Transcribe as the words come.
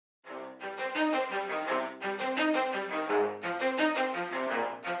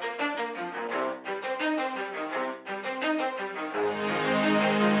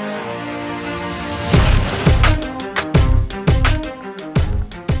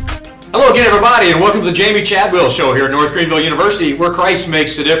Hello again, everybody, and welcome to the Jamey Chadwell Show here at North Greenville University, where Christ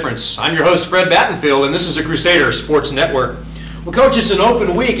makes a difference. I'm your host, Fred Battenfield, and this is the Crusader Sports Network. Well, Coach, it's an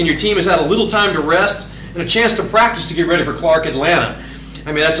open week, and your team has had a little time to rest and a chance to practice to get ready for Clark, Atlanta.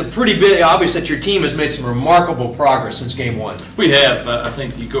 I mean, that's a pretty bit obvious that your team has made some remarkable progress since Game 1. We have. I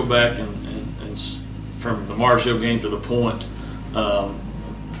think you go back and from the Mars Hill game to the point,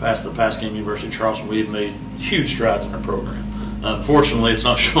 past the past game, University of Charleston, we have made huge strides in our program. Unfortunately, it's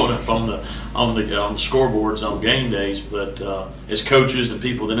not showing up on the scoreboards on game days, but as coaches and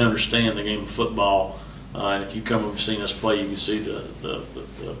people that understand the game of football, and if you come and seen us play, you can see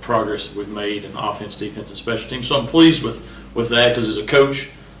the progress we've made in offense, defense, and special teams. So I'm pleased with that, because as a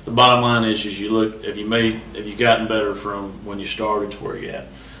coach, the bottom line is you look, have you gotten better from when you started to where you're at?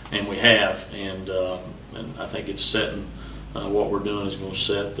 And we have, and I think it's setting what we're doing is going to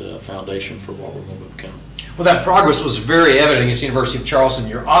set the foundation for what we're going to become. Well, that progress was very evident against the University of Charleston.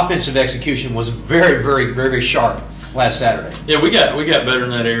 Your offensive execution was very sharp last Saturday. Yeah, we got better in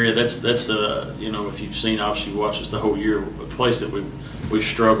that area. That's you know, if you've seen, obviously, watched us the whole year, a place that we've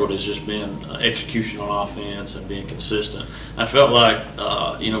struggled has just been execution on offense and being consistent. I felt like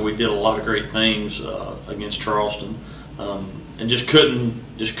you know, we did a lot of great things against Charleston, and just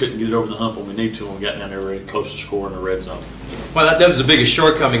couldn't get it over the hump when we need to when we got down there ready close to score in the red zone. Well, that was the biggest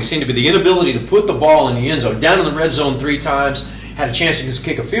shortcoming, seemed to be the inability to put the ball in the end zone. Down in the red zone 3 times, had a chance to just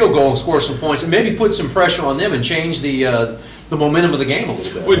kick a field goal and score some points, and maybe put some pressure on them and change the momentum of the game a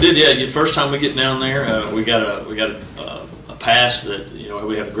little bit. We did, yeah. The first time we get down there, we got a pass that, you know,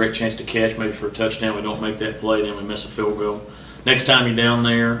 we have a great chance to catch, maybe for a touchdown. We don't make that play, then we miss a field goal. Next time you're down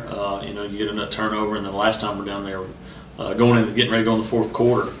there, you know, you get a turnover, and then the last time we're down there, getting ready to go in the fourth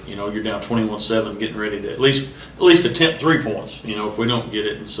quarter, you know, you're down 21-7, getting ready to at least attempt 3 points, you know, if we don't get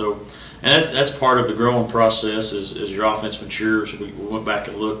it. And so, and that's part of the growing process as your offense matures. We went back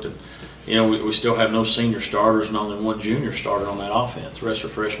and looked, and you know, we still have no senior starters and only one junior starter on that offense. The rest are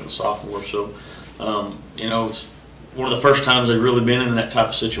freshmen and sophomores. So, you know, it's one of the first times they've really been in that type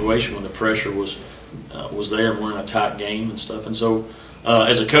of situation when the pressure was there and we're in a tight game and stuff. And so,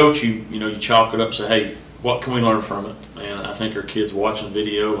 as a coach, you know, you chalk it up and say, hey, what can we learn from it? And I think our kids watching the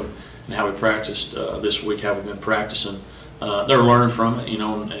video and how we practiced this week, how we've been practicing, they're learning from it, you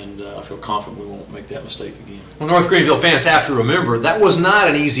know, and I feel confident we won't make that mistake again. Well, North Greenville fans have to remember that was not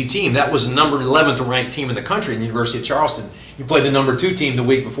an easy team. That was the number 11th ranked team in the country in the University of Charleston. You played the number 2 team the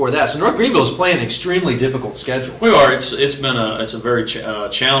week before that. So North Greenville is playing an extremely difficult schedule. We are. It's a very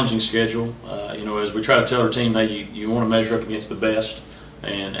challenging schedule. You know, as we try to tell our team, hey, you want to measure up against the best,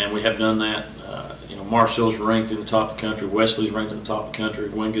 and we have done that. You know, Marshall's ranked in the top of the country. Wesley's ranked in the top of the country.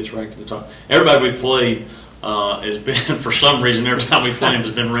 Wingett's ranked in the top. Everybody we've played has been, for some reason, every time we play them,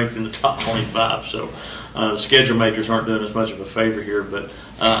 has been ranked in the top 25. So the schedule makers aren't doing as much of a favor here. But,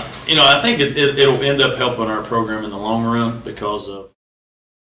 you know, I think it'll end up helping our program in the long run, because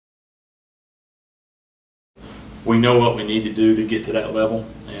we know what we need to do to get to that level.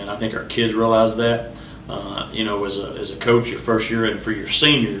 And I think our kids realize that. You know, as a coach, your first year, and for your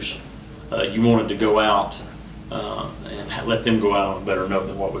seniors, you wanted to go out and let them go out on a better note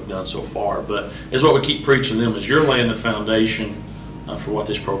than what we've done so far. But as what we keep preaching to them is, you're laying the foundation for what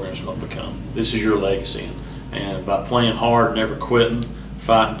this program is going to become. This is your legacy, and by playing hard, never quitting,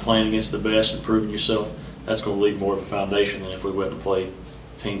 fighting, playing against the best, and proving yourself, that's going to leave more of a foundation than if we went and played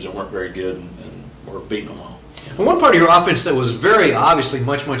teams that weren't very good and were beating them all. And one part of your offense that was very obviously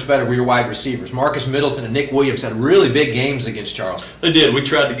much better were your wide receivers. Marcus Middleton and Nick Williams had really big games against Charleston. They did. We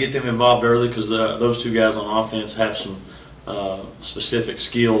tried to get them involved early, because those 2 guys on offense have some specific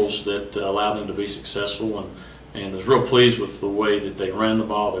skills that allow them to be successful. And I was real pleased with the way that they ran the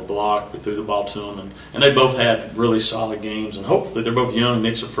ball, they blocked, we threw the ball to them, and they both had really solid games. And hopefully, they're both young.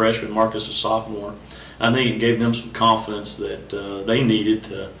 Nick's a freshman, Marcus a sophomore. I think it gave them some confidence that they needed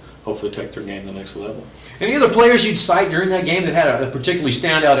to hopefully take their game to the next level. Any other players you'd cite during that game that had a particularly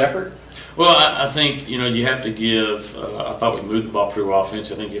standout effort? Well, I think, you know, you have to give, I thought we moved the ball pretty well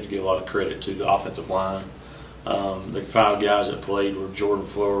offensively. I think you have to give a lot of credit to the offensive line. The 5 guys that played were Jordan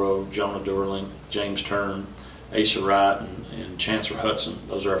Floro, Jonah Durling, James Turn, Asa Wright, and Chancellor Hudson.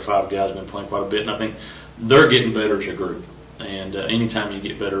 Those are our 5 guys who have been playing quite a bit, and I think they're getting better as a group. And anytime you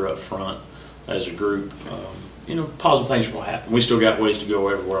get better up front as a group, you know, positive things are going to happen. We still got ways to go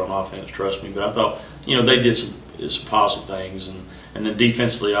everywhere on offense, trust me. But I thought, you know, they did some positive things, and then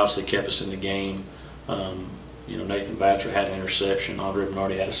defensively, obviously, kept us in the game. You know, Nathan Batcher had an interception. Andre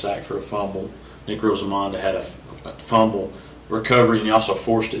Bernardi had a sack for a fumble. Nick Rosamonda had a fumble recovery, and he also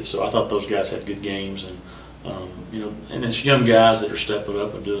forced it. So I thought those guys had good games, and you know, and it's young guys that are stepping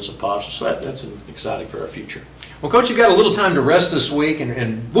up and doing some positive. So that's exciting for our future. Well, Coach, you've got a little time to rest this week,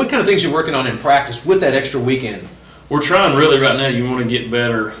 and what kind of things you're working on in practice with that extra weekend? We're trying really right now. You want to get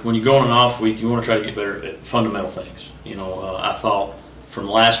better. When you go on an off week, you want to try to get better at fundamental things. I thought from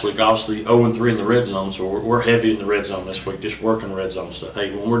last week, obviously 0-3 in the red zone, so we're heavy in the red zone this week, just working red zone stuff.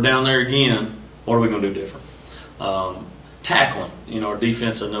 Hey, when we're down there again, what are we going to do different? Tackling. Our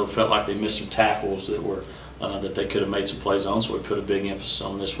defense, I know, felt like they missed some tackles that were that they could have made some plays on, so we put a big emphasis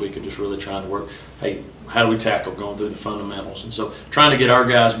on this week and just really trying to work, hey, how do we tackle going through the fundamentals? And so trying to get our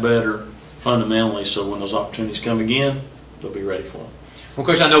guys better fundamentally so when those opportunities come again, they'll be ready for them. Well,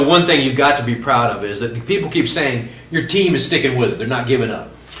 Coach, I know one thing you've got to be proud of is that people keep saying your team is sticking with it. They're not giving up.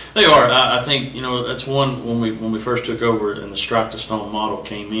 They are. I think, that's one when we first took over and the Strike to Stone model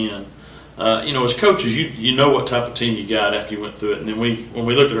came in. As coaches, you know what type of team you got after you went through it. And then when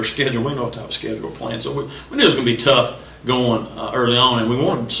we looked at our schedule, we know what type of schedule we're playing. So we knew it was going to be tough going early on, and we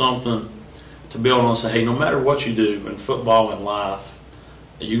wanted something to build on and say, hey, no matter what you do in football and life,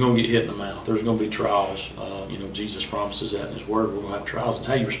 you're going to get hit in the mouth. There's going to be trials. Jesus promises that in His Word. We're going to have trials. It's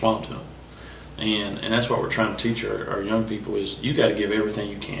how you respond to them. And that's what we're trying to teach our young people is you got to give everything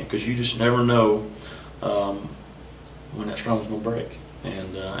you can because you just never know when that storm's going to break.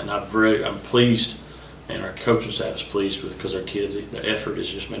 And I'm pleased, and our coaching staff is pleased with because our kids, their effort has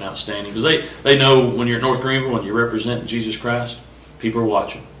just been outstanding. Because they know when you're at North Greenville and you're representing Jesus Christ, people are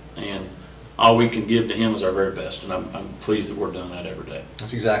watching. And all we can give to Him is our very best, and I'm pleased that we're doing that every day.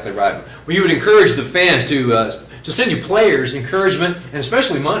 That's exactly right. Well, you would encourage the fans to send you players, encouragement, and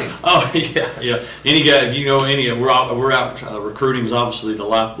especially money. Oh yeah. Any guy, if you know any, we're out. Recruiting is obviously the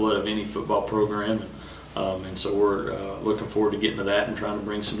lifeblood of any football program, and so we're looking forward to getting to that and trying to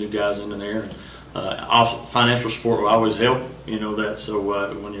bring some new guys into there. And financial support will always help. That.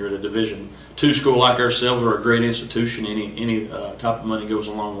 So when you're at a Division II school like ourselves or a great institution, any type of money goes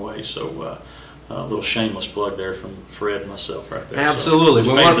a long way. So. A little shameless plug there from Fred and myself right there. Absolutely.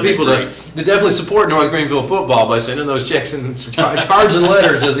 So we want people to definitely support North Greenville football by sending those checks and cards and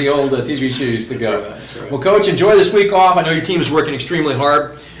letters, as the old TV shows used to go. That's right. Well, Coach, enjoy this week off. I know your team is working extremely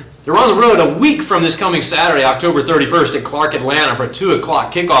hard. They're on the road a week from this coming Saturday, October 31st at Clark, Atlanta for a 2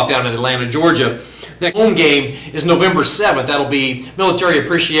 o'clock kickoff down in Atlanta, Georgia. Next home game is November 7th. That'll be Military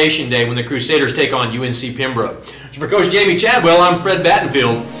Appreciation Day when the Crusaders take on UNC Pembroke. For Coach Jamey Chadwell, I'm Fred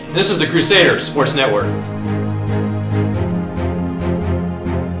Battenfield, and this is the Crusaders Sports Network.